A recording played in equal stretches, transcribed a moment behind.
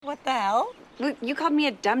Well, you called me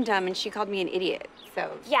a dum-dum and she called me an idiot,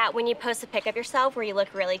 so... Yeah, when you post a pic of yourself where you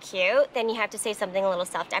look really cute, then you have to say something a little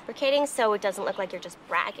self-deprecating so it doesn't look like you're just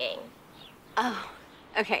bragging. Oh,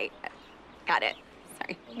 okay. Got it.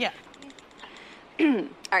 Sorry. Yeah. All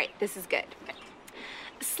right, this is good. Okay.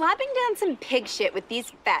 Slapping down some pig shit with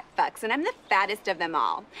these fat fucks, and I'm the fattest of them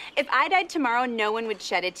all. If I died tomorrow, no one would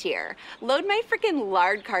shed a tear. Load my freaking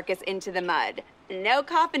lard carcass into the mud. No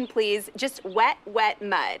coffin, please. Just wet, wet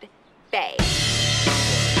mud. Bay.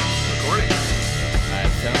 Recording.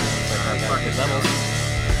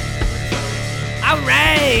 All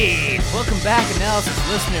right! Welcome back, Analysis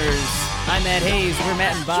listeners. I'm Matt Hayes, we're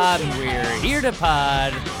Matt and Bob, and we're here to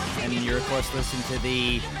pod. And you're, of course, listening to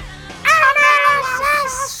the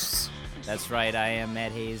Analysis! That's right, I am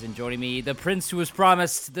Matt Hayes, and joining me, the prince who was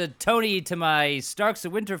promised, the Tony to my Starks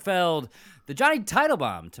of Winterfell, the Johnny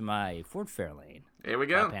Teitelbaum to my Fort Fairlane. Here we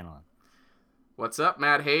go. What's up,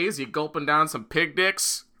 Matt Hayes? You gulping down some pig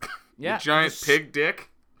dicks? Yeah. You giant pig dick?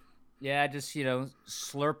 Yeah, just,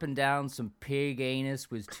 slurping down some pig anus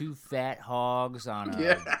with two fat hogs on a...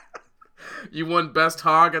 Yeah. You won best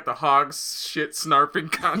hog at the hog shit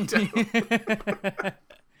snarping contest.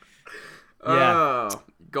 Yeah. Oh,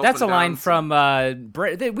 that's a line from,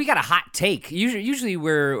 we got a hot take. Usually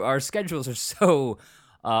our schedules are so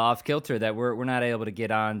off kilter that we're not able to get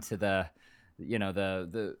on to the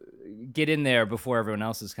get in there before everyone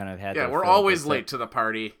else has kind of had. Yeah, we're always late to the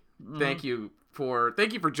party. Thank you for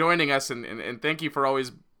joining us, and thank you for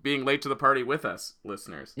always being late to the party with us,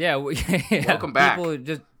 listeners. Yeah, welcome back. People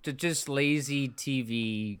just lazy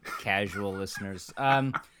TV casual listeners.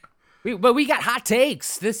 But we got hot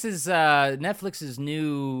takes. This is Netflix's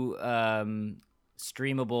new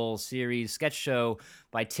streamable series sketch show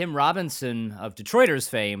by Tim Robinson of Detroiters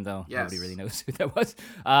fame, though nobody really knows who that was.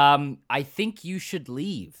 I Think You Should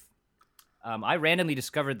Leave. I randomly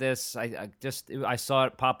discovered this. I saw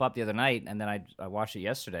it pop up the other night, and then I watched it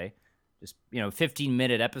yesterday. Just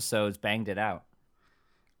 15-minute episodes, banged it out.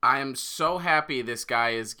 I am so happy this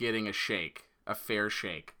guy is getting a fair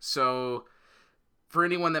shake. So, for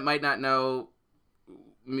anyone that might not know,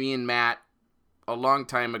 me and Matt a long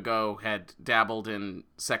time ago had dabbled in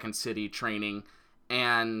Second City training,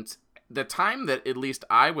 and the time that at least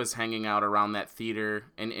I was hanging out around that theater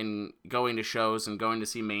and going to shows and going to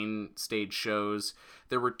see main stage shows,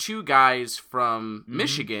 there were two guys from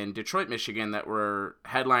Michigan, Detroit, Michigan, that were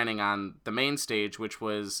headlining on the main stage, which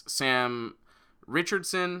was Sam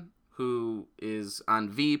Richardson, who is on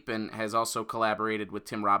Veep and has also collaborated with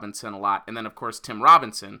Tim Robinson a lot, and then, of course, Tim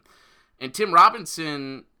Robinson. And Tim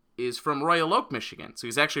Robinson is from Royal Oak, Michigan, so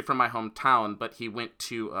he's actually from my hometown, but he went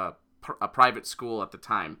to a private school at the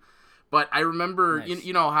time. But I remember, nice.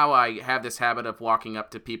 you know how I have this habit of walking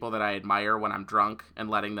up to people that I admire when I'm drunk and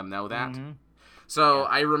letting them know that? Mm-hmm. So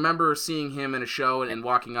I remember seeing him in a show and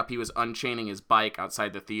walking up, he was unchaining his bike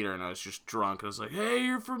outside the theater, and I was just drunk. I was like, hey,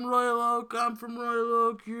 you're from Royal Oak, I'm from Royal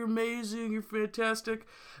Oak, you're amazing, you're fantastic.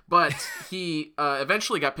 But he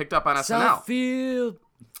eventually got picked up on SNL. Southfield.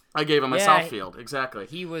 I gave him a Southfield, exactly.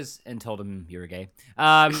 He was, and told him you were gay.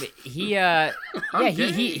 He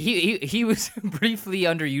was briefly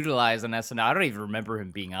underutilized on SNL. I don't even remember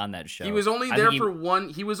him being on that show. He was only there for one.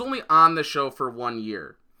 He was only on the show for 1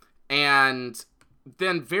 year, and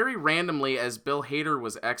then very randomly, as Bill Hader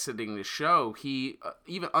was exiting the show, he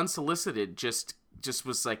even unsolicited just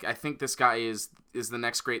was like, I think this guy is the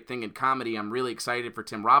next great thing in comedy. I'm really excited for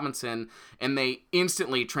Tim Robinson. And they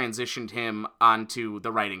instantly transitioned him onto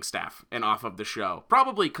the writing staff and off of the show.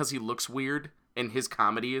 Probably because he looks weird and his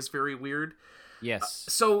comedy is very weird. Yes.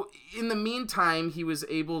 So in the meantime, he was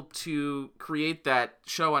able to create that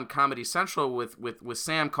show on Comedy Central with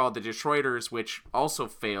Sam called The Detroiters, which also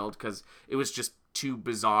failed because it was just too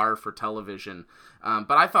bizarre for television.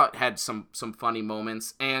 But I thought had some funny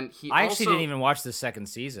moments, and I actually didn't even watch the second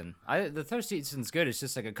season. The third season's good. It's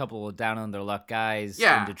just like a couple of down on their luck guys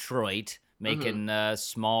in Detroit making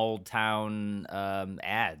small town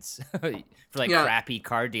ads for crappy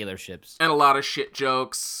car dealerships, and a lot of shit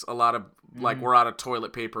jokes, a lot of we're out of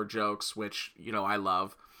toilet paper jokes, which I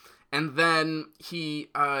love. And then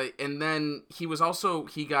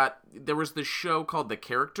there was this show called The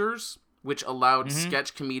Characters, which allowed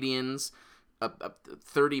sketch comedians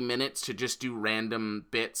 30 minutes to just do random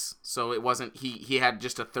bits. So it wasn't, he had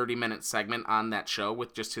just a 30-minute segment on that show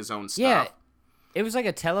with just his own stuff. Yeah, it was like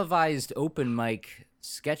a televised open mic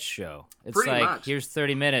sketch show. It's pretty like, much. Here's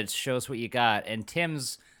 30 minutes, show us what you got. And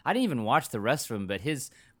Tim's, I didn't even watch the rest of them, but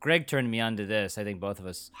Greg turned me on to this, I think both of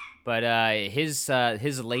us. But his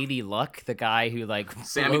Lady Luck, the guy who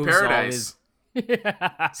Sammy blows Paradise.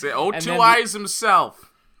 all his... Two Eyes himself.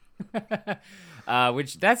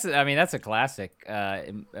 Which that's a classic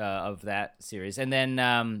of that series. And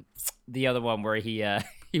then the other one where he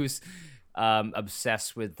he was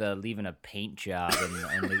obsessed with leaving a paint job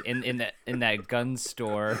in that gun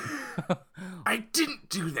store. I didn't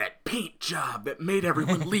do that paint job that made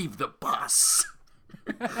everyone leave the bus.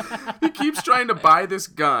 He keeps trying to buy this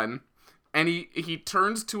gun, and he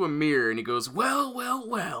turns to a mirror and he goes,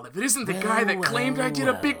 well, if it isn't the guy that claimed I did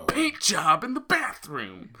a big paint job in the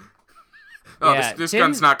bathroom. Oh, yeah, this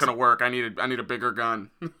gun's not gonna work. I need a bigger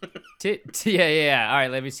gun. Yeah. All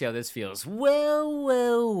right, let me see how this feels.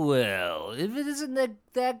 Well. If it isn't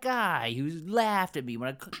that guy who laughed at me when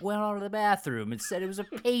I went out of the bathroom and said it was a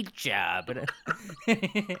paint job.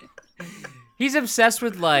 He's obsessed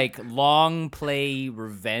with like long play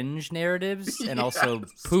revenge narratives and also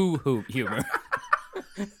poo hoop humor.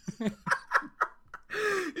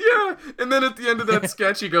 Yeah, and then at the end of that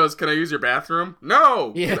sketch, he goes, "Can I use your bathroom?"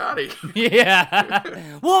 No, get out of here. Yeah.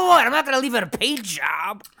 What? I'm not gonna leave it a paint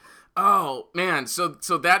job. Oh man, so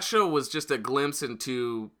that show was just a glimpse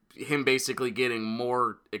into him basically getting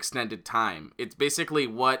more extended time. It's basically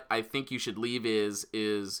what I think you should leave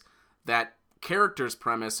is that character's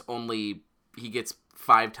premise, only he gets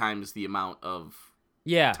 5 times the amount of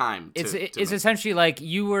time. It's essentially like,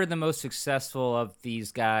 you were the most successful of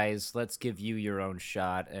these guys. Let's give you your own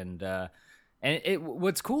shot. And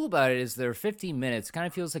what's cool about it is they're 15 minutes. Kind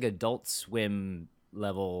of feels like Adult Swim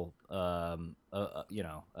level, of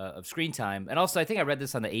screen time. And also, I think I read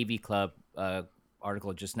this on the AV Club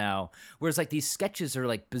article just now, where it's like these sketches are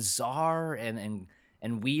like bizarre and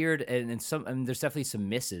weird, and there's definitely some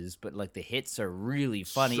misses, but like the hits are really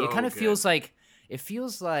funny. So it kind of good. feels like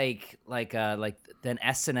an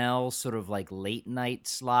SNL sort of like late night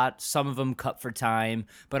slot. Some of them cut for time,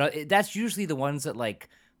 but that's usually the ones that like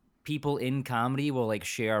people in comedy will like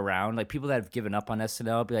share around. Like people that have given up on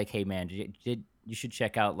SNL be like, "Hey man, you should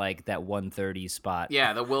check out like that 1:30 spot."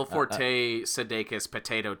 Yeah, the Will Forte Sudeikis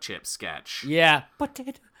potato chip sketch. Yeah,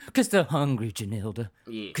 potato, because they're hungry, Janilda.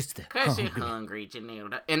 Yeah, because they're hungry,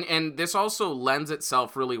 Janilda. And this also lends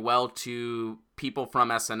itself really well to people from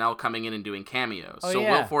SNL coming in and doing cameos. Oh, so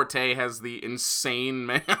yeah. Will Forte has the insane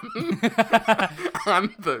man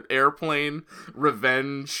on the airplane,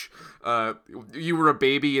 Revenge. You were a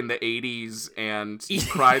baby in the 80s and you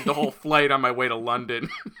cried the whole flight on my way to London.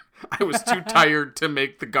 I was too tired to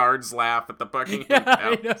make the guards laugh at the Buckingham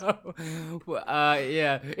Palace. I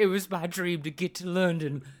know. It was my dream to get to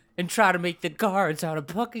London and try to make the guards out of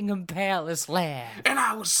Buckingham Palace laugh. And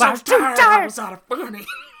I was so tired, I was out of funny.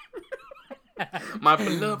 My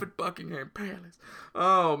beloved Buckingham Palace.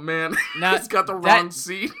 Oh, man. Now, He's got the wrong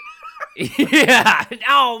seat. Yeah.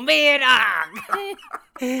 Oh, man.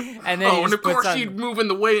 And then and of course you'd move in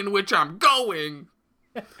the way in which I'm going.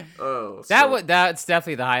 Oh, that's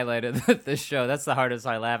definitely the highlight of the show. That's the hardest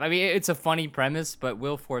I laugh. I mean, it's a funny premise, but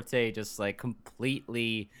Will Forte just like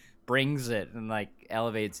completely brings it and like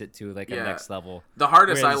elevates it to like a next level. The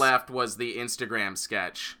hardest I laughed was the Instagram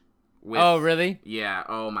sketch. Oh, really? Yeah.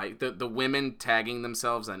 Oh my. The women tagging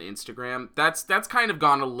themselves on Instagram. That's kind of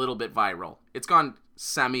gone a little bit viral. It's gone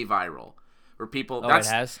semi-viral. Where people, it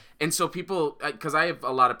has? And so people, because I have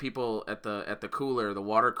a lot of people at the cooler, the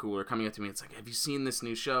water cooler, coming up to me. It's like, have you seen this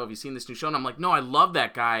new show? Have you seen this new show? And I'm like, no, I love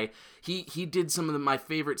that guy. He did some of my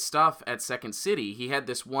favorite stuff at Second City. He had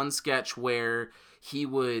this one sketch where he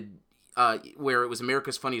would, where it was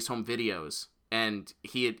America's Funniest Home Videos, and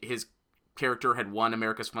his character had won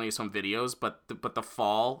America's Funniest Home Videos, but the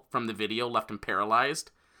fall from the video left him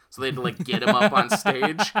paralyzed. So they had to like get him up on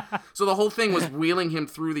stage. So the whole thing was wheeling him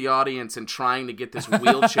through the audience and trying to get this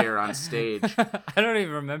wheelchair on stage. I don't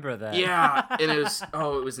even remember that. Yeah, and it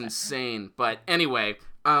was insane. But anyway,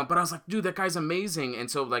 but I was like, dude, that guy's amazing.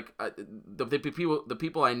 And so like the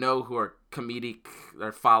people I know who are comedic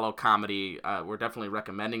or follow comedy were definitely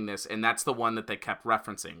recommending this, and that's the one that they kept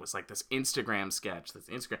referencing was like this Instagram sketch.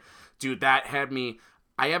 Dude, that had me.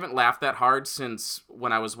 I haven't laughed that hard since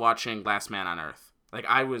when I was watching Last Man on Earth. Like,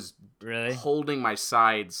 I was really holding my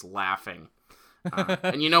sides laughing.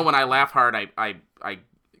 And when I laugh hard, I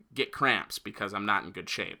get cramps because I'm not in good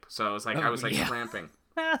shape. So I was like, cramping.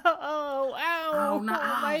 Oh,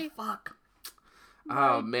 no, fuck.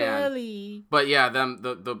 Oh, man. Belly. But yeah,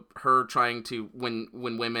 her trying to, when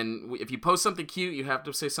women, if you post something cute, you have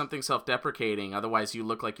to say something self-deprecating. Otherwise, you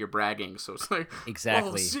look like you're bragging. So it's like,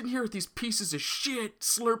 exactly. Oh, sitting here with these pieces of shit,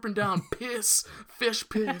 slurping down fish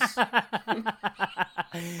piss.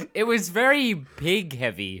 It was very pig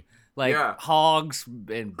heavy. Like hogs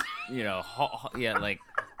and, like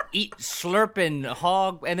eat slurping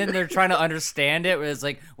hog, and then they're trying to understand it. Where it's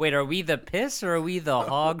like, wait, are we the piss or are we the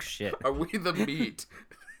hog shit? Are we the meat?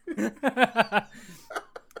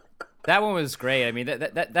 That one was great. I mean,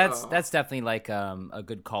 that's definitely like a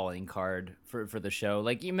good calling card for the show.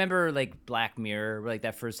 Like, you remember like Black Mirror, where, like,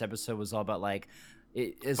 that first episode was all about like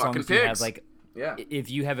as long Fucking as you have pigs. like Yeah. if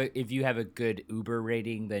you have a good Uber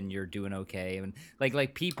rating, then you're doing okay. And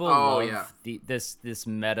like people Oh, love yeah. this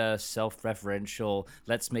meta self-referential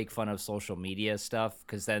let's make fun of social media stuff,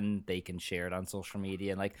 because then they can share it on social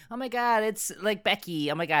media and like, oh my god, it's like Becky,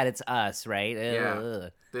 oh my god, it's us, right? Yeah.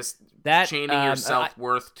 Ugh. That chaining your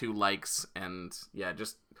self-worth to likes and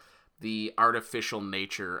just the artificial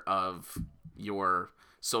nature of your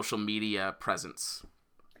social media presence.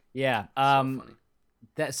 Yeah. So funny.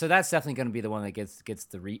 So that's definitely going to be the one that gets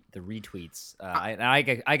the retweets.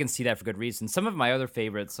 I can see that for good reason. Some of my other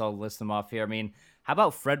favorites, I'll list them off here. I mean, how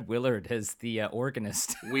about Fred Willard as the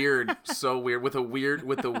organist? Weird, so weird with a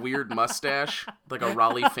weird mustache, like a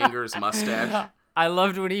Raleigh Fingers mustache. I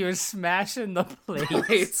loved when he was smashing the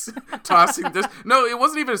plates. Tossing this. No, it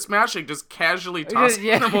wasn't even smashing, just casually tossing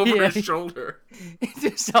them over his shoulder. It's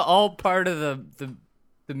just all part of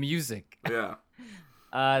the music. Yeah.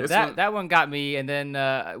 That one got me, and then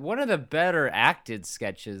one of the better acted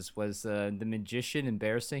sketches was the magician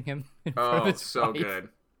embarrassing him. In front of his so wife. good,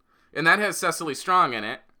 and that has Cecily Strong in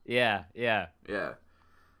it. Yeah.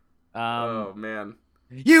 Oh man,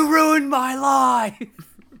 you ruined my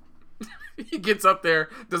life. He gets up there,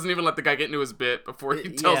 doesn't even let the guy get into his bit before he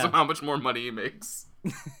tells him how much more money he makes.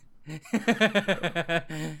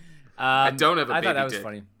 I don't have a baby I thought that was dick.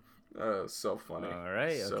 funny. Oh, so funny. All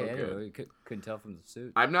right, so okay. Good. Anyway, couldn't tell from the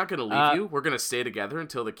suit. I'm not going to leave you. We're going to stay together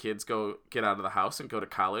until the kids get out of the house and go to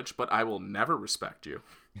college, but I will never respect you.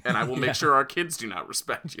 And I will make sure our kids do not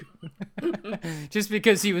respect you. Just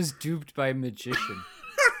because he was duped by a magician.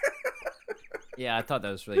 Yeah, I thought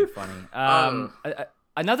that was really funny.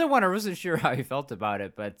 Another one, I wasn't sure how he felt about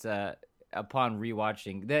it, but upon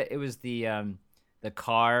rewatching, it was the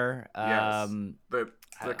car. Yes,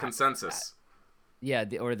 the consensus. Yeah,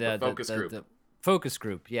 the focus group. The focus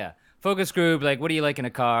group, yeah. Focus group, like, what do you like in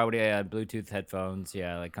a car? What do you Bluetooth headphones?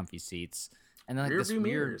 Yeah, like comfy seats. And then like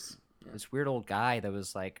this weird old guy that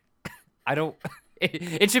was like, I don't.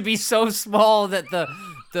 It should be so small that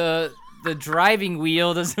the driving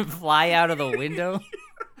wheel doesn't fly out of the window.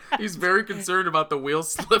 He's very concerned about the wheel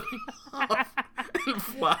slipping off and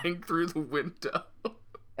flying through the window.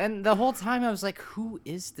 And the whole time I was like, who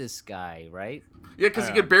is this guy, right? Yeah, because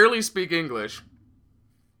he could barely speak English.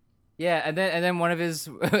 Yeah, and then one of his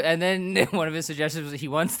suggestions was he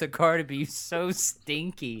wants the car to be so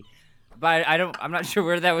stinky, but I'm not sure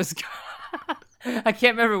where that was. I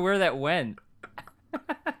can't remember where that went.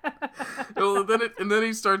 Well, then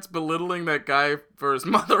he starts belittling that guy for his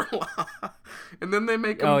mother-in-law, and then they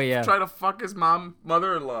make him try to fuck his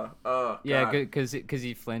mother-in-law. Oh, God. Yeah, because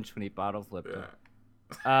he flinched when he bottle flipped her.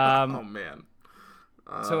 Oh man.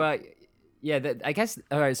 I guess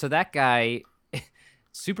all right. So that guy.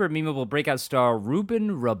 Super memeable breakout star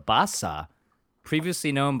Ruben Rabasa,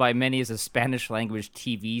 previously known by many as a Spanish-language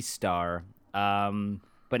TV star,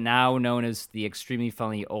 but now known as the extremely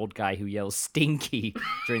funny old guy who yells "stinky"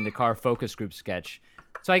 during the car focus group sketch.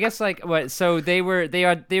 So I guess like what? So they were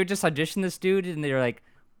just auditioning this dude, and they were like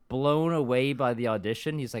blown away by the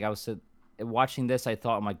audition. He's like, I was watching this, I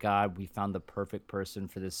thought, oh my god, we found the perfect person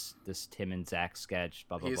for this Tim and Zach sketch.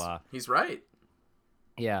 Blah blah blah. He's right.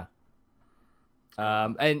 Yeah.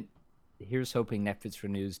 And here's hoping Netflix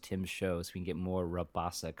renews Tim's show so we can get more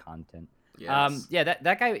Rabasa content. Yes.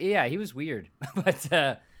 That guy, yeah, he was weird.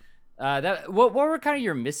 But what were kind of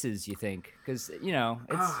your misses, you think? Because,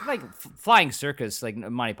 it's like flying circus, like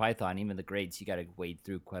Monty Python, even the greats, you got to wade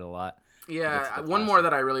through quite a lot. Yeah, one more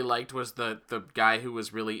that I really liked was the guy who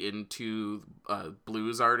was really into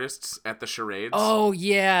blues artists at the charades. Oh,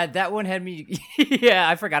 yeah, that one had me... yeah,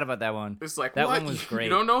 I forgot about that one. It's like, that what? One was great.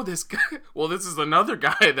 You don't know this guy? Well, this is another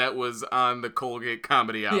guy that was on the Colgate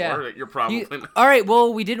Comedy Hour that you're probably not. All right,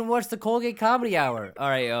 well, we didn't watch the Colgate Comedy Hour. All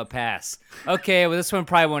right, pass. Okay, well, this one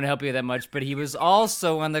probably won't help you that much, but he was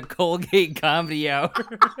also on the Colgate Comedy Hour.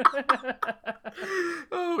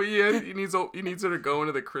 Oh, yeah, he needs her to go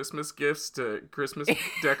into the Christmas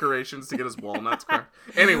decorations to get his walnuts cracked.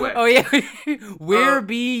 Anyway. Oh yeah, where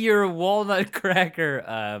be your walnut cracker?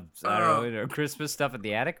 I don't know, Christmas stuff in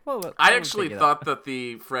the attic. Well, I actually thought that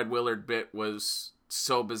the Fred Willard bit was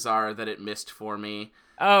so bizarre that it missed for me.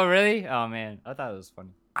 Oh really? Oh man, I thought it was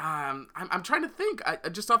funny. I'm trying to think. I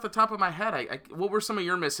just off the top of my head, what were some of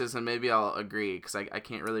your misses, and maybe I'll agree because I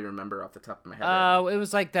can't really remember off the top of my head. It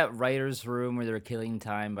was like that writer's room where they were killing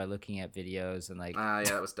time by looking at videos and like. Yeah,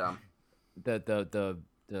 that was dumb. The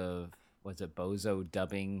was it Bozo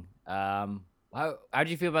dubbing? How'd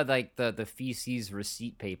you feel about like the feces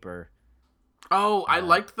receipt paper? Oh, I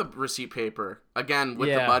liked the receipt paper again with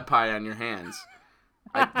the bud pie on your hands.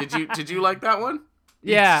 Did you like that one?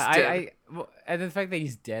 Yeah, and the fact that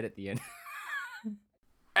he's dead at the end.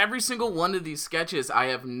 Every single one of these sketches, I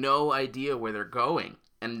have no idea where they're going,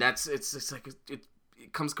 and it's like it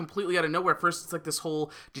comes completely out of nowhere. First, it's like this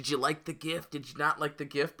whole, did you like the gift? Did you not like the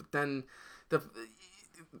gift? But then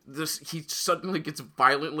he suddenly gets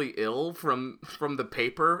violently ill from the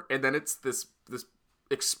paper, and then it's this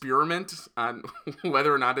experiment on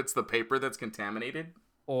whether or not it's the paper that's contaminated.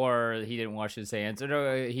 Or he didn't wash his hands. Or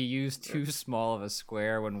no, he used too small of a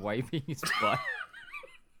square when wiping his butt.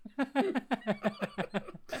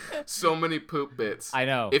 So many poop bits. I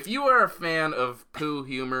know. If you are a fan of poo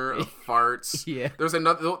humor, of farts, yeah. There's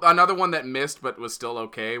another one that missed but was still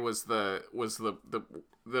okay. Was the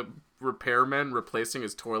repairman replacing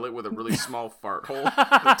his toilet with a really small fart hole?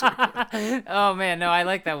 Oh man, no, I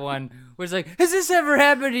like that one. Where it's like, has this ever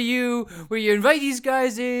happened to you? Where you invite these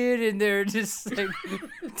guys in and they're just like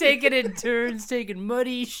taking it in turns, taking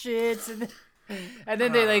muddy shits, and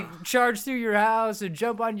then they like charge through your house and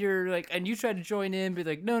jump on your and you try to join in, but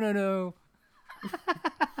like, no.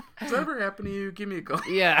 Has that ever happened to you? Give me a call.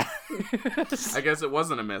 Yeah. I guess it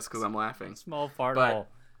wasn't a miss because I'm laughing. Small fart hole.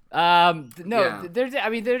 No, yeah. there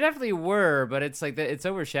definitely were, but it's like it's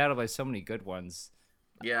overshadowed by so many good ones.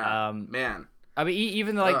 Yeah, man. I mean,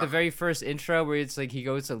 even like the very first intro where it's like he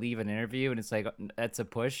goes to leave an interview and it's like, that's a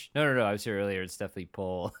push. No, I was here earlier. It's definitely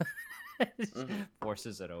pull.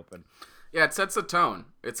 Forces it open. Yeah, it sets the tone.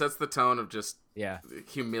 It sets the tone of just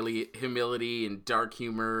humility and dark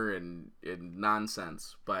humor and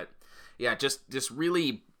nonsense. But yeah, just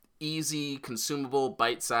really easy, consumable,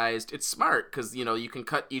 bite-sized. It's smart because, you can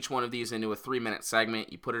cut each one of these into a 3-minute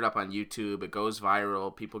segment. You put it up on YouTube. It goes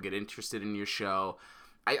viral. People get interested in your show.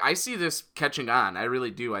 I see this catching on. I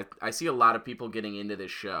really do. I see a lot of people getting into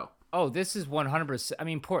this show. Oh, this is 100%. I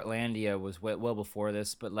mean, Portlandia was well before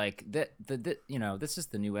this, but like this is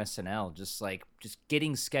the new SNL. Just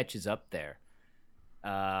getting sketches up there.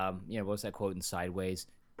 What was that quote in Sideways?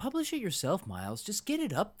 Publish it yourself, Miles. Just get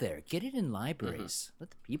it up there. Get it in libraries.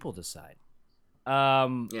 Let the people decide.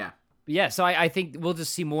 Yeah. So I think we'll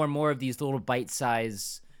just see more and more of these little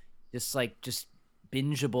bite-size, just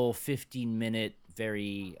bingeable 15-minute,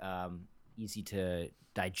 very easy to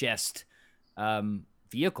digest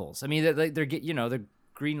vehicles. I mean, they're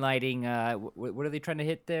green lighting. What are they trying to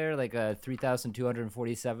hit there? Like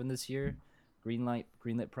 3,247 this year.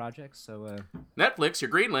 Greenlit projects. So Netflix,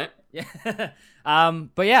 you're greenlit. Yeah.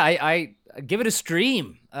 But yeah, I give it a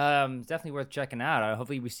stream. Definitely worth checking out.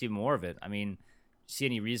 Hopefully we see more of it. I mean, see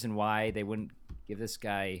any reason why they wouldn't give this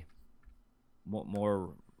guy more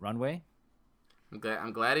runway?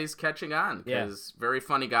 I'm glad he's catching on because very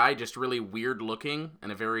funny guy, just really weird looking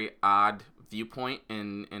and a very odd viewpoint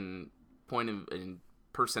and point of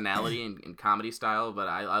personality and comedy style. But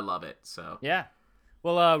I love it. So yeah.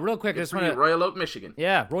 Well, real quick, I just want to Royal Oak, Michigan.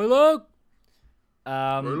 Yeah, Royal Oak.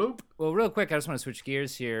 Royal Oak. Well, real quick, I just want to switch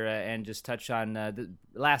gears here and just touch on the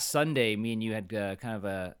last Sunday. Me and you had kind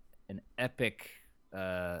of an epic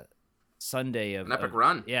Sunday of an epic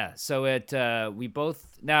run. Yeah. So we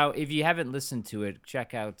both now. If you haven't listened to it,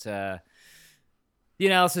 check out the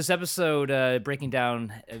analysis episode breaking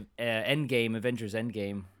down Endgame, Avengers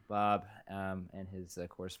Endgame. Bob and his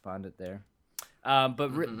correspondent there. But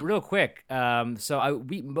real quick,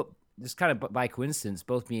 we just kind of by coincidence,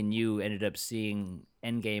 both me and you ended up seeing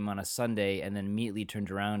Endgame on a Sunday, and then immediately turned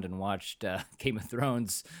around and watched Game of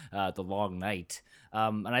Thrones, The Long Night.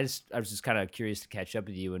 And I was just kind of curious to catch up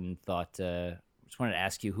with you, and thought just wanted to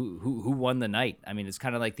ask you who won the night. I mean, it's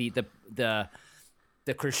kind of like the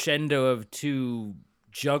crescendo of two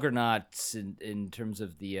juggernauts in terms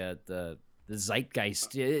of the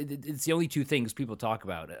zeitgeist. It's the only two things people talk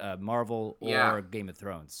about, Marvel or Game of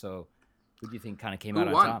Thrones. So who do you think kind of came out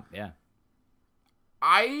on top? Yeah.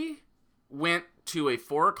 I went to a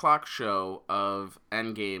 4:00 show of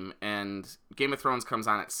Endgame, and Game of Thrones comes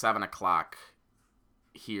on at 7:00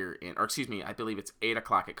 here I believe it's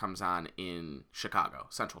 8:00 it comes on in Chicago,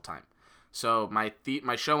 Central Time. So my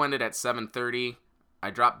show ended at 7:30. I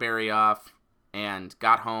dropped Barry off and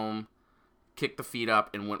got home, kicked the feet up,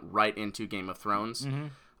 and went right into Game of Thrones. Mm-hmm.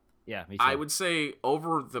 Yeah, me too. I would say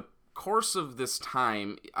over the course of this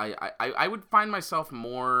time, I would find myself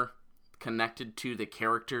more connected to the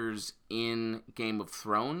characters in Game of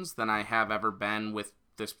Thrones than I have ever been with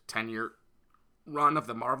this 10-year run of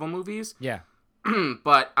the Marvel movies. Yeah.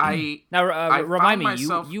 But remind me,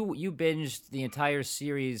 myself... you binged the entire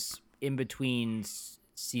series in between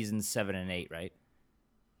seasons 7 and 8, right?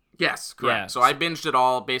 Yes, correct. Yeah. So I binged it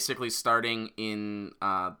all basically starting in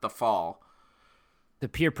the fall. The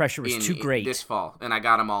peer pressure was too great. This fall, and I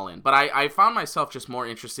got them all in. But I found myself just more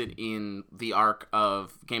interested in the arc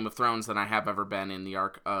of Game of Thrones than I have ever been in the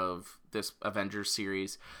arc of this Avengers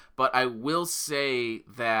series. But I will say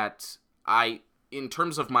that in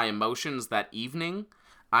terms of my emotions that evening,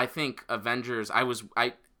 I think Avengers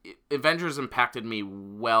impacted me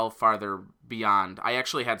well farther beyond. I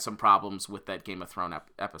actually had some problems with that Game of Thrones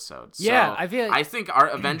episode. So Yeah, I feel like I think our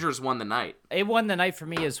Avengers won the night. it won the night for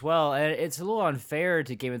me as well. And it's a little unfair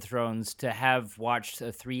to Game of Thrones to have watched a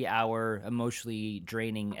 3-hour emotionally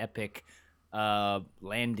draining epic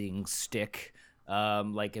landing stick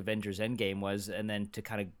like Avengers Endgame was, and then to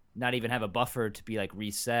kind of not even have a buffer to be like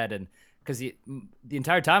reset. And because the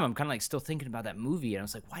entire time I'm kind of like still thinking about that movie, and I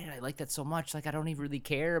was like, why did I like that so much? Like, I don't even really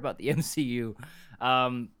care about the MCU.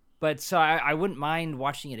 But so I wouldn't mind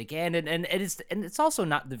watching it again. And it's also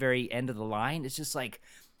not the very end of the line. It's just like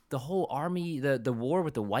the whole army, the war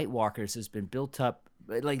with the White Walkers has been built up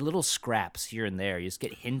like little scraps here and there. You just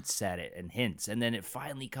get hints at it and hints, and then it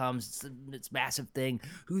finally comes. It's massive thing.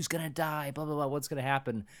 Who's gonna die? Blah blah blah. What's gonna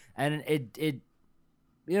happen? And it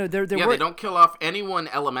they don't kill off anyone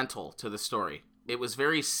elemental to the story. It was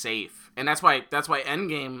very safe, and that's why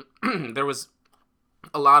Endgame there was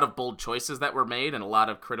a lot of bold choices that were made and a lot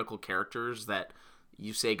of critical characters that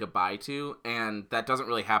you say goodbye to, and that doesn't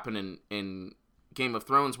really happen in Game of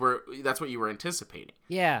Thrones, where that's what you were anticipating.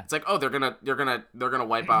 Yeah, it's like, oh, they're gonna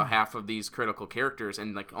wipe out half of these critical characters,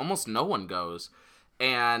 and like almost no one goes.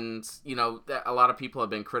 And, you know, a lot of people have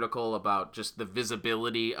been critical about just the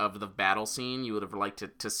visibility of the battle scene. You would have liked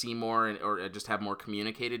to see more or just have more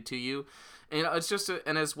communicated to you. And it's just,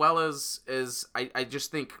 and as well as I just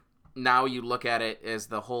think now you look at it as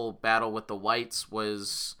the whole battle with the Whites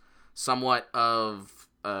was somewhat of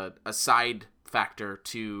a side factor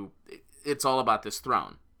to, it's all about this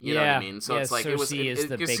throne. You know what I mean? So it's like,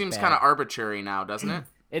 Cersei it seems kind of arbitrary now, doesn't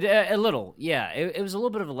it? A little, yeah. It was a little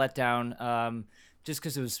bit of a letdown. Just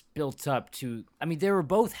because it was built up to, I mean, they were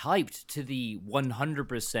both hyped to the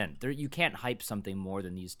 100%. You can't hype something more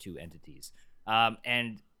than these two entities.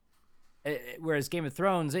 Whereas Game of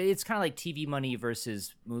Thrones, it's kind of like TV money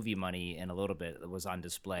versus movie money, and a little bit that was on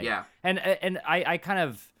display. Yeah. And I kind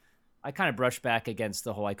of brush back against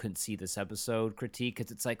the whole I couldn't see this episode critique,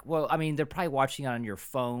 because it's like, well, I mean, they're probably watching it on your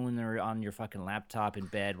phone or on your fucking laptop in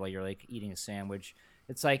bed while you're like eating a sandwich.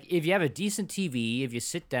 It's like, if you have a decent TV, if you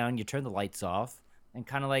sit down, you turn the lights off, and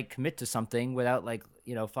kind of like commit to something without like,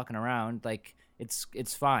 you know, fucking around, like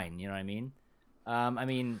it's fine. You know what I mean? I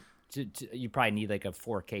mean, you probably need like a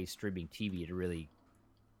 4K streaming TV to really,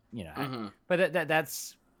 you know. Mm-hmm. But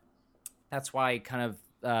that's why kind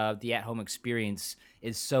of the at-home experience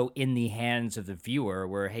is so in the hands of the viewer.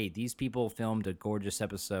 Where, hey, these people filmed a gorgeous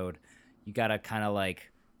episode, you gotta kind of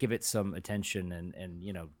like give it some attention and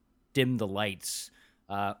you know, dim the lights.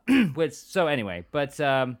 So anyway, but.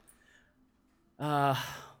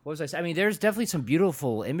 What was I saying? I mean, there's definitely some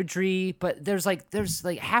beautiful imagery, but there's like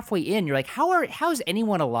halfway in, you're like, how is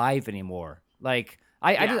anyone alive anymore? Like,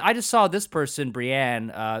 I just saw this person,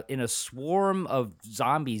 Brienne, in a swarm of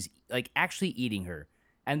zombies, like actually eating her,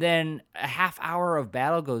 and then a half hour of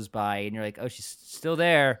battle goes by, and you're like, oh, she's still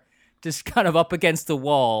there, just kind of up against the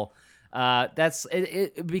wall.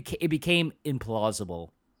 It became implausible,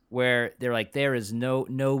 where they're like,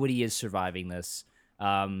 nobody is surviving this.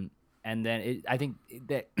 And then I think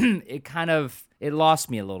that it lost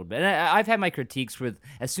me a little bit. And I've had my critiques with,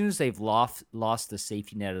 as soon as they've lost the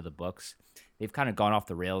safety net of the books, they've kind of gone off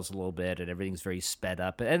the rails a little bit, and everything's very sped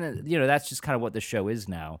up. And you know, that's just kind of what the show is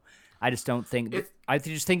now. I just don't think I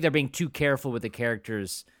just think they're being too careful with the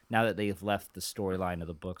characters now that they've left the storyline of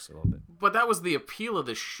the books a little bit. But that was the appeal of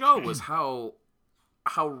the show, was how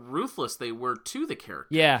ruthless they were to the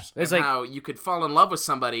characters. Yeah, it's like how you could fall in love with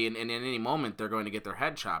somebody and in any moment they're going to get their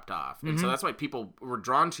head chopped off. And so that's why people were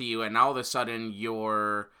drawn to you, and now all of a sudden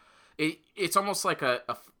it's almost like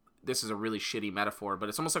this is a really shitty metaphor, but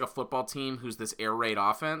it's almost like a football team who's this air raid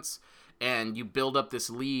offense, and you build up this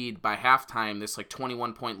lead by halftime, this like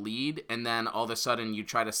 21-point lead, and then all of a sudden you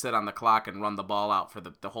try to sit on the clock and run the ball out for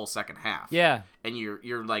the whole second half. Yeah. And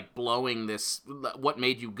you're like blowing what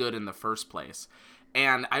made you good in the first place.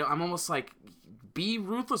 And I'm almost like, be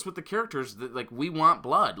ruthless with the characters. Like, we want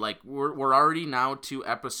blood. Like, we're already now to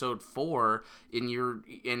episode 4,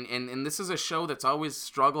 and this is a show that's always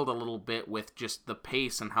struggled a little bit with just the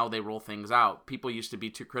pace and how they roll things out. People used to be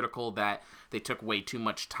too critical that they took way too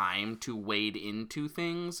much time to wade into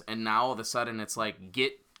things, and now all of a sudden it's like,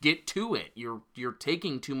 get to it. You're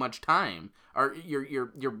taking too much time, or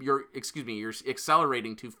you're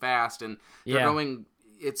accelerating too fast, and they're going.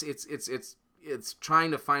 it's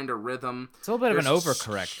trying to find a rhythm. It's a little bit of an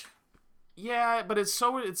overcorrect. Yeah, but it's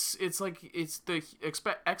like the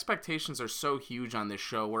expectations are so huge on this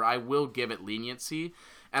show where I will give it leniency,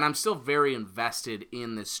 and I'm still very invested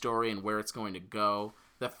in this story and where it's going to go.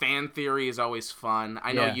 The fan theory is always fun.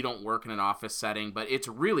 I know you don't work in an office setting, but it's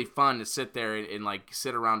really fun to sit there and like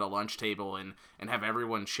sit around a lunch table and have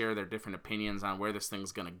everyone share their different opinions on where this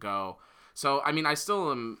thing's gonna go. So, I mean, I still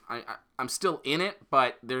am, I'm still in it,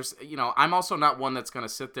 but there's, I'm also not one that's going to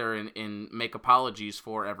sit there and make apologies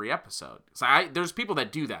for every episode. So there's people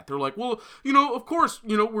that do that. They're like, well, of course,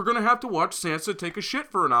 we're going to have to watch Sansa take a shit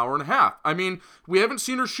for an hour and a half. I mean, we haven't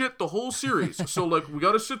seen her shit the whole series. So, like, we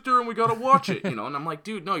got to sit there and we got to watch it, And I'm like,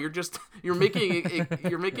 dude, no, you're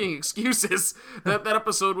making excuses. That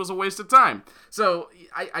episode was a waste of time. So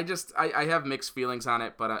I have mixed feelings on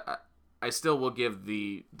it, but I still will give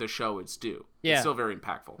the show its due. Yeah. It's still very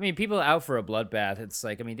impactful. I mean, people out for a bloodbath, it's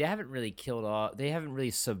like, they haven't really they haven't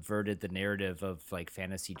really subverted the narrative of, like,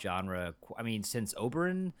 fantasy genre. I mean, since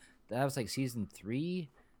Oberyn, that was, like, season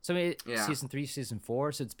 3. So, season 3, season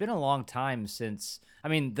 4. So, it's been a long time since,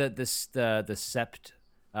 the Sept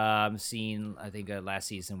scene, I think, last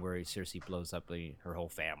season where Cersei blows up her whole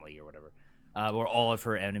family or whatever, or all of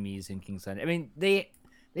her enemies in King's Landing. I mean, they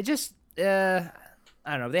just...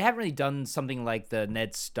 I don't know. They haven't really done something like the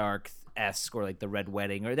Ned Stark-esque or like the Red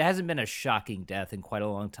Wedding, or there hasn't been a shocking death in quite a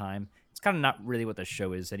long time. It's kind of not really what the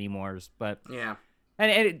show is anymore. But yeah,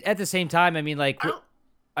 and at the same time, do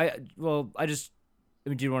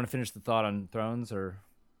you want to finish the thought on Thrones or?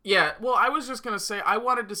 Yeah, well, I was just gonna say I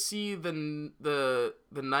wanted to see the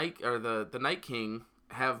Night or the Night King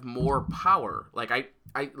have more power. Like I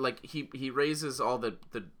like he raises all the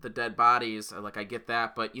dead bodies. Like I get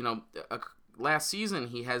that, but last season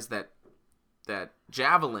he has that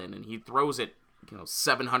javelin and he throws it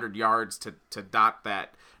 700 yards to dot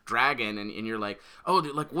that dragon, and you're like, oh,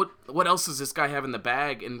 dude, like what else does this guy have in the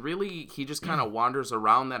bag? And really he just kind of wanders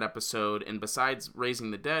around that episode, and besides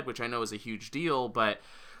raising the dead, which I know is a huge deal, but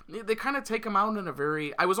they kind of take him out in a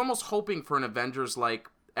very... I was almost hoping for an Avengers like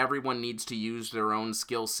everyone needs to use their own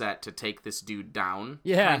skill set to take this dude down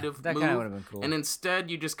kind of that move. kind of would have been cool. And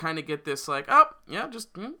instead you just kind of get this like, oh yeah, just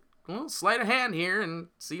sleight of hand here and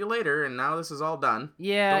see you later, and now this is all done.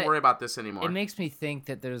 Yeah, don't worry about this anymore. It makes me think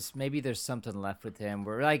that there's something left with him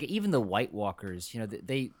where, like, even the White Walkers,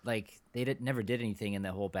 they never did anything in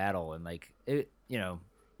the whole battle, and like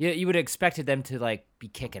you would have expected them to like be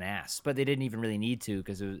kicking ass, but they didn't even really need to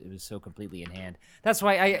because it was so completely in hand. That's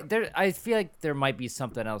why I feel like there might be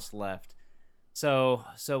something else left. So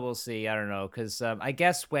we'll see. I don't know, because I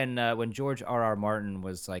guess when George R.R. Martin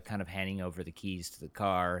was like kind of handing over the keys to the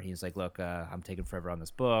car, he was like, "Look, I'm taking forever on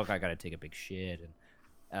this book. I got to take a big shit, and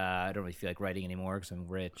I don't really feel like writing anymore because I'm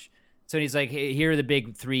rich." So he's like, hey, "Here are the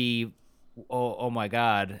big 3. Oh my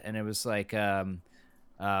God!" And it was like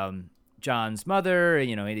John's mother,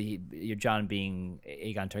 John being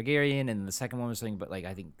Aegon Targaryen, and the second one was something, but like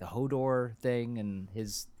I think the Hodor thing and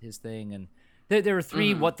his thing and. There were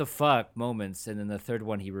 3 what the fuck moments, and then the third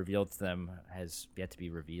one he revealed to them has yet to be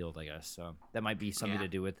revealed, I guess. So that might be something to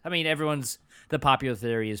do with... the popular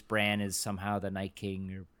theory is Bran is somehow the Night King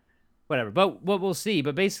or whatever. But we'll see.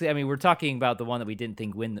 But basically, we're talking about the one that we didn't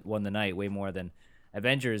think won the night way more than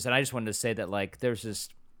Avengers. And I just wanted to say that, like, there's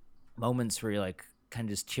just moments where you're, like, kind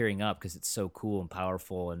of just cheering up because it's so cool and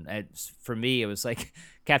powerful. And for me, it was like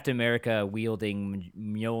Captain America wielding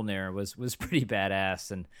Mjolnir was pretty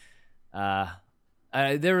badass. And...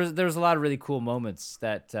 there was a lot of really cool moments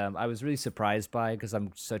that I was really surprised by because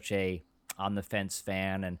I'm such a on the fence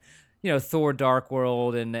fan, and Thor: Dark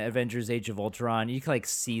World and Avengers: Age of Ultron, you can like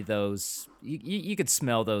see those, you could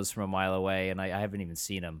smell those from a mile away, and I haven't even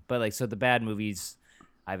seen them. But like, so the bad movies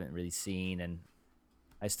I haven't really seen, and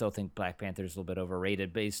I still think Black Panther is a little bit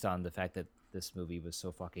overrated based on the fact that this movie was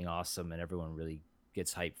so fucking awesome and everyone really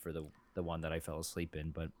gets hyped for the one that I fell asleep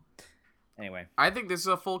in, but. Anyway, I think this is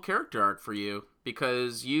a full character arc for you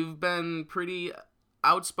because you've been pretty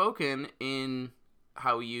outspoken in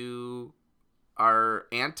how you are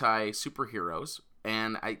anti-superheroes,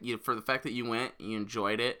 and for the fact that you went, you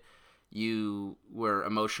enjoyed it, you were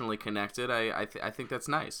emotionally connected. I think that's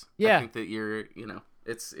nice. Yeah, I think that you're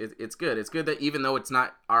it's good. It's good that even though it's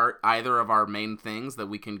not either of our main things, that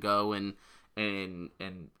we can go and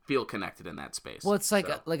feel connected in that space. Well, it's like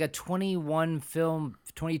a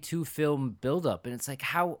 22 film buildup, and it's like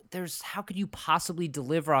how could you possibly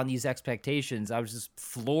deliver on these expectations? I was just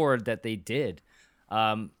floored that they did.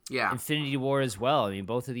 Infinity War as well. I mean,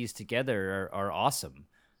 both of these together are awesome.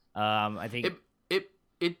 I think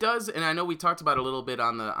It does, and I know we talked about it a little bit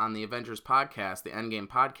on the Avengers podcast, the Endgame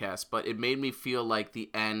podcast, but it made me feel like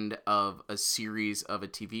the end of a series of a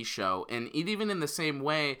TV show. And even in the same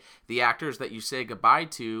way, the actors that you say goodbye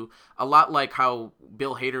to, a lot like how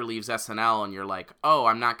Bill Hader leaves SNL and you're like, oh,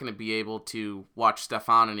 I'm not going to be able to watch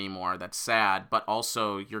Stefan anymore. That's sad. But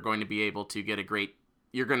also you're going to be able to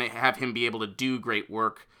you're going to have him be able to do great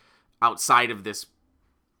work outside of this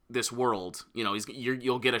world. You know,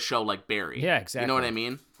 you'll get a show like Barry. Yeah, exactly. You know what I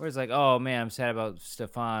mean? Where it's like, oh man, I'm sad about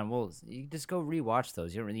Stefan. Well, you just go rewatch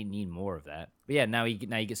those. You don't really need more of that. But yeah, now you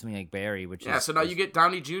get something like Barry, which so now you get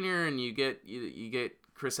Downey Jr. and you get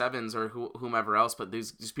Chris Evans or whomever else. But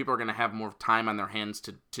these people are going to have more time on their hands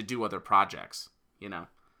to do other projects. You know.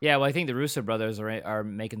 Yeah, well, I think the Russo brothers are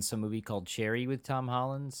making some movie called Cherry with Tom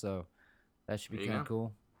Holland, so that should be kind of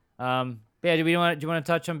cool. Yeah, do you want to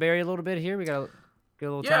touch on Barry a little bit here? We got.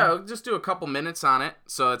 We'll just do a couple minutes on it.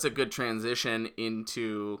 So it's a good transition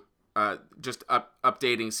into just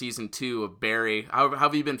updating season 2 of Barry. How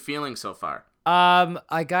have you been feeling so far?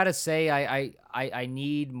 I gotta say, I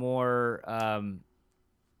need more.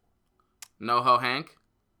 NoHo Hank.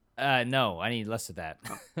 No, I need less of that.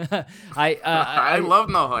 I love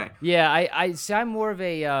NoHo Hank. Yeah, I see. I'm more of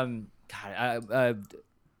a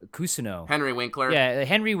Cousineau. Henry Winkler. Yeah,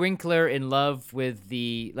 Henry Winkler in love with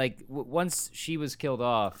once she was killed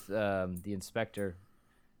off, the inspector.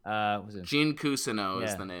 Was it? Gene Cousineau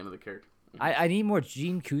is the name of the character. I need more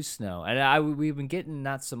Gene Cousineau, and we've been getting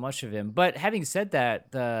not so much of him. But having said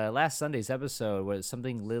that, the last Sunday's episode was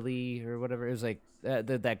something Lily or whatever. It was like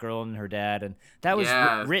that girl and her dad, and that was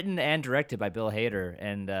written and directed by Bill Hader,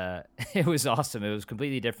 and it was awesome. It was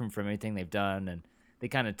completely different from anything they've done, and they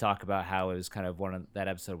kind of talk about how it was kind of that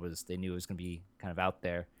episode was, they knew it was going to be kind of out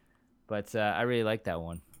there. But I really like that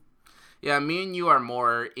one. Yeah, me and you are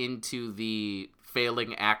more into the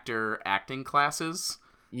failing actor acting classes.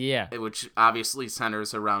 Yeah. Which obviously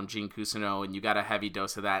centers around Gene Cousineau, and you got a heavy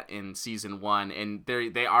dose of that in season 1. And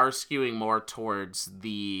they are skewing more towards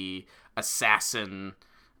the assassin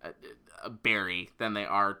Barry than they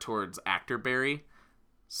are towards actor Barry.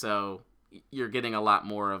 So you're getting a lot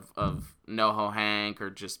more of NoHo Hank or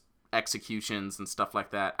just executions and stuff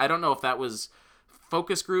like that. I don't know if that was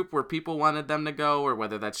focus group where people wanted them to go, or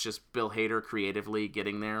whether that's just Bill Hader creatively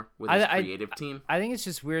getting there with his creative team. I think it's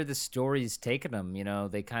just where the story's taken them. You know,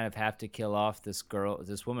 they kind of have to kill off this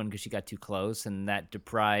woman because she got too close, and that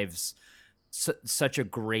deprives such a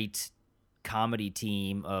great comedy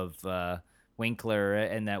team of Winkler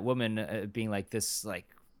and that woman being like this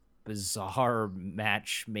bizarre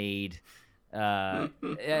match made.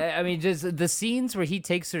 I mean, just the scenes where he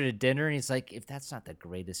takes her to dinner and he's like, if that's not the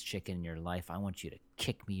greatest chicken in your life, I want you to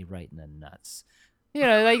kick me right in the nuts. You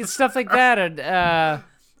know, like stuff like that.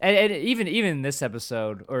 And even in this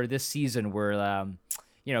episode or this season where,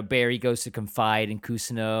 Barry goes to confide in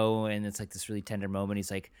Cousineau and it's like this really tender moment.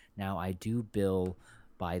 He's like, now I do bill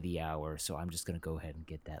by the hour, so I'm just going to go ahead and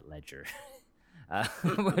get that ledger.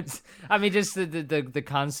 I mean, just the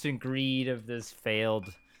constant greed of this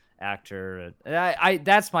failed actor.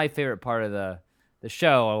 That's my favorite part of the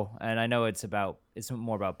show, and I know it's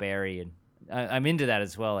more about Barry, and I'm into that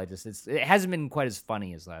as well. It hasn't been quite as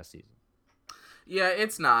funny as last season. Yeah,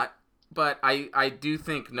 it's not, but I do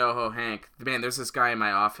think NoHo Hank. Man, there's this guy in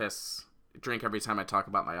my office. Drink every time I talk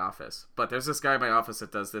about my office, but there's this guy in my office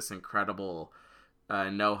that does this incredible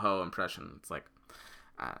NoHo impression. It's like,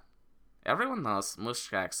 everyone knows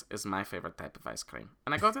Mushkaks is my favorite type of ice cream,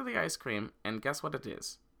 and I go to the ice cream, and guess what it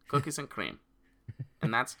is? Cookies and cream.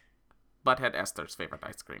 And that's Butthead Esther's favorite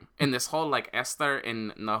ice cream. And this whole Esther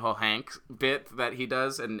and NoHo Hank bit that he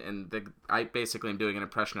does, I basically am doing an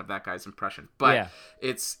impression of that guy's impression. But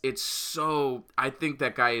it's so, I think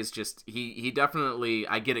that guy is just, he definitely,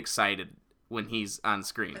 I get excited when he's on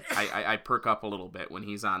screen. I perk up a little bit when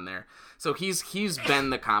he's on there. So he's been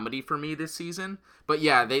the comedy for me this season. But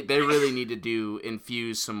yeah, they really need to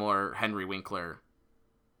infuse some more Henry Winkler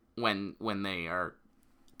when they are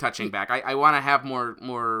touching back. I want to have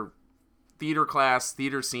more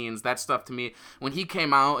theater scenes, that stuff to me. When he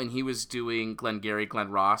came out and he was doing Glenn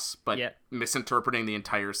Ross, but misinterpreting the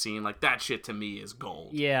entire scene, like that shit to me is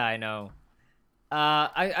gold. Yeah, I know.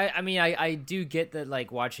 I mean, I do get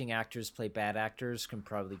that watching actors play bad actors can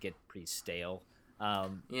probably get pretty stale.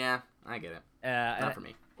 Yeah, I get it. Not for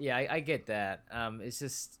me. Yeah, I get that. It's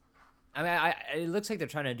just, I mean, it looks like they're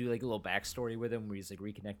trying to do a little backstory with him where he's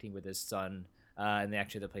reconnecting with his son. And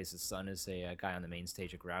the plays his son is a guy on the main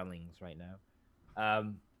stage of Groundlings right now.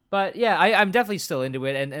 But yeah, I'm definitely still into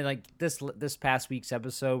it. And this past week's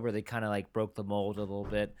episode where they kind of broke the mold a little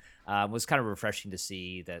bit, was kind of refreshing to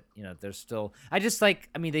see that, they're still. I just like.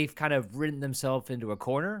 I mean, they've kind of written themselves into a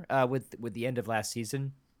corner with the end of last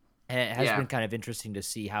season, and it has been kind of interesting to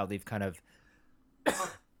see how they've kind of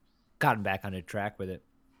gotten back on a track with it.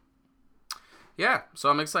 Yeah, so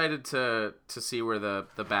I'm excited to see where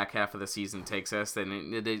the back half of the season takes us.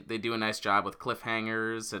 And they do a nice job with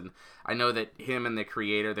cliffhangers, and I know that him and the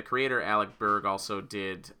creator Alec Berg also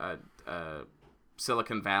did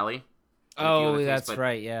Silicon Valley. Oh, that's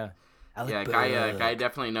right, yeah. Alec Berg. Guy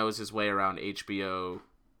definitely knows his way around HBO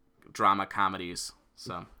drama comedies.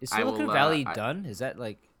 So is Silicon Valley done? Is that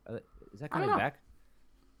coming back?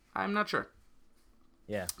 I'm not sure.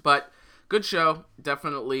 Yeah, but. Good show.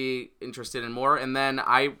 Definitely interested in more. And then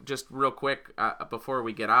I just real quick, before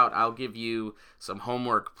we get out, I'll give you some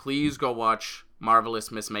homework. Please go watch Marvelous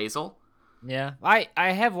Miss Maisel. Yeah. I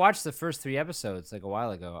have watched the first 3 episodes like a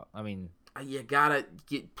while ago. I mean... You gotta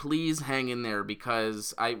please hang in there,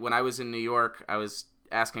 because when I was in New York, I was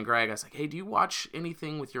asking Greg, I was like, hey, do you watch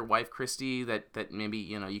anything with your wife, Christy, that maybe,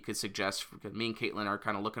 you could suggest? Because me and Caitlin are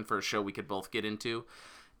kind of looking for a show we could both get into.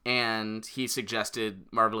 And he suggested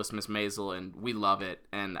Marvelous Miss Maisel, and we love it.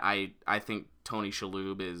 And I think Tony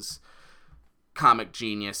Shalhoub is comic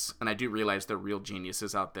genius, and I do realize there are real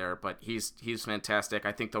geniuses out there, but he's fantastic.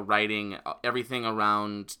 I think the writing, everything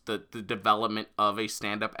around the development of a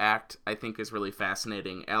stand-up act, I think is really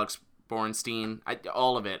fascinating. Alex Bornstein,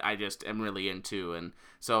 all of it, I just am really into. And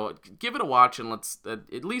so give it a watch, and let's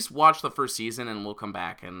at least watch the first season, and we'll come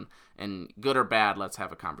back, and good or bad, let's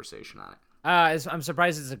have a conversation on it. I'm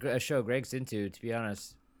surprised it's a show Greg's into, to be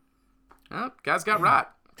honest. Well, guys got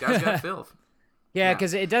rot. Guys got filth. Yeah,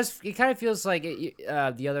 because it kind of feels like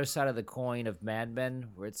the other side of the coin of Mad Men,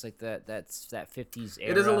 where it's like that 50s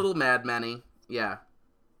era. It is a little Mad Men-y, yeah.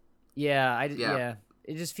 Yeah, yeah.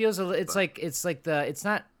 It just feels it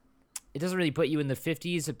doesn't really put you in the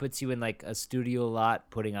 50s. It puts you in like a studio lot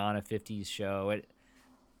putting on a 50s show. I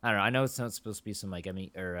don't know. I know it's not supposed to be some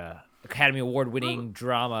Academy Award-winning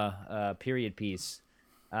drama period piece.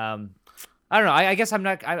 I don't know. I guess I'm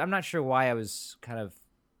not sure why I was kind of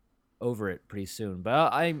over it pretty soon. But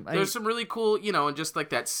there's some really cool, and just like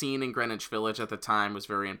that scene in Greenwich Village at the time was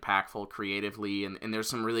very impactful creatively, and there's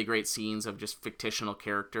some really great scenes of just fictional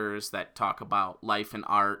characters that talk about life and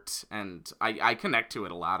art, and I connect to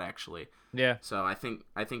it a lot, actually. Yeah. So I think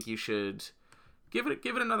you should give it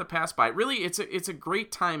another pass by. Really, it's a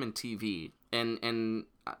great time in TV, and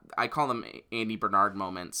I call them Andy Bernard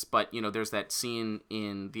moments, but there's that scene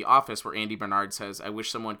in The Office where Andy Bernard says, "I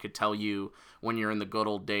wish someone could tell you when you're in the good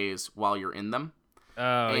old days while you're in them."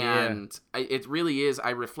 Oh, and it really is.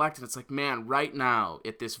 I reflect, and it's like, man, right now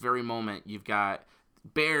at this very moment, you've got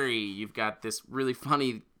Barry, you've got this really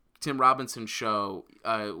funny Tim Robinson show.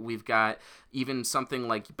 We've got even something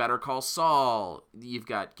like Better Call Saul. You've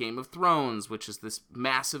got Game of Thrones, which is this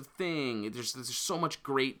massive thing. There's so much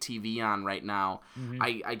great TV on right now. Mm-hmm.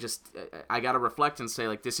 I gotta reflect and say,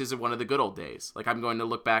 like, this is one of the good old days. Like, I'm going to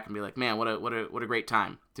look back and be like, man, what a great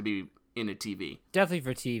time to be in a TV. Definitely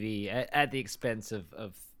for TV at the expense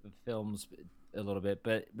of films a little bit,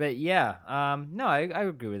 but yeah, no, I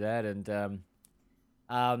agree with that, and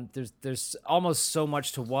there's almost so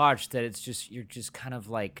much to watch that you're just kind of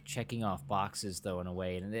like checking off boxes though in a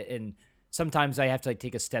way, and sometimes I have to like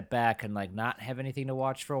take a step back and like not have anything to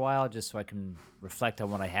watch for a while just so I can reflect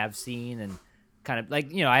on what I have seen, and kind of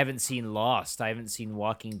like, I haven't seen Lost, I haven't seen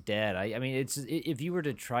Walking Dead. I mean, if you were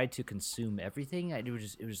to try to consume everything,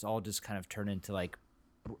 it was all just kind of turn into like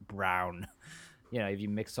brown, if you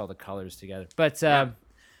mix all the colors together. But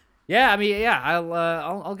yeah, I mean, yeah,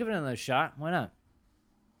 I'll give it another shot. Why not?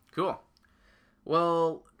 Cool.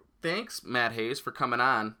 Well, thanks, Matt Hayes, for coming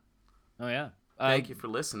on. Oh, yeah. Thank you for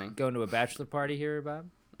listening. Going to a bachelor party here, Bob?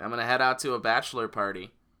 I'm going to head out to a bachelor party.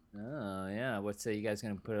 Oh, yeah. What's that? You guys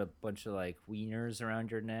going to put a bunch of, like, wieners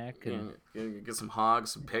around your neck? And... Yeah, get some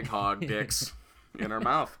hogs, some pig hog dicks in our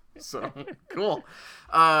mouth. So, cool.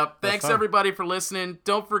 Thanks, everybody, for listening.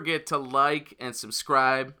 Don't forget to like and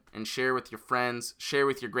subscribe and share with your friends. Share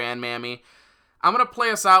with your grandmammy. I'm going to play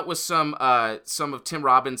us out with some of Tim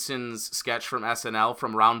Robinson's sketch from SNL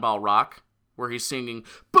from Roundball Rock, where he's singing,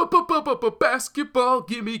 basketball,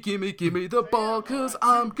 gimme the ball, 'cause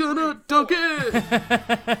I'm gonna dunk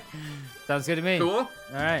it. Sounds good to me. Cool? All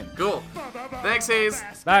right. Cool. Thanks, Hayes.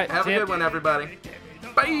 Bye. Have a good one, everybody.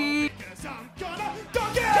 Bye.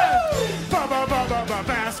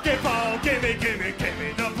 Basketball, gimme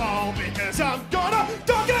the ball, because I'm gonna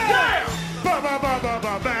dunk it! Yeah!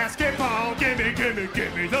 Basketball, gimme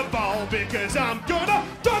the ball, because I'm gonna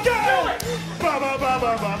dunk it! Basketball,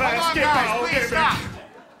 Hold on, guys, please stop.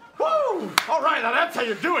 Woo! All All right, now that's how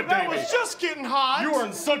you do it, That Davey. was just getting hot. You were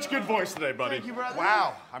in such good voice today, buddy. Thank you, brother.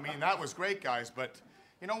 Wow. I mean, that was great, guys. But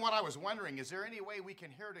you know what I was wondering? Is there any way we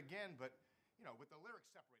can hear it again, but, you know, with the lyrics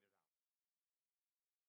separated?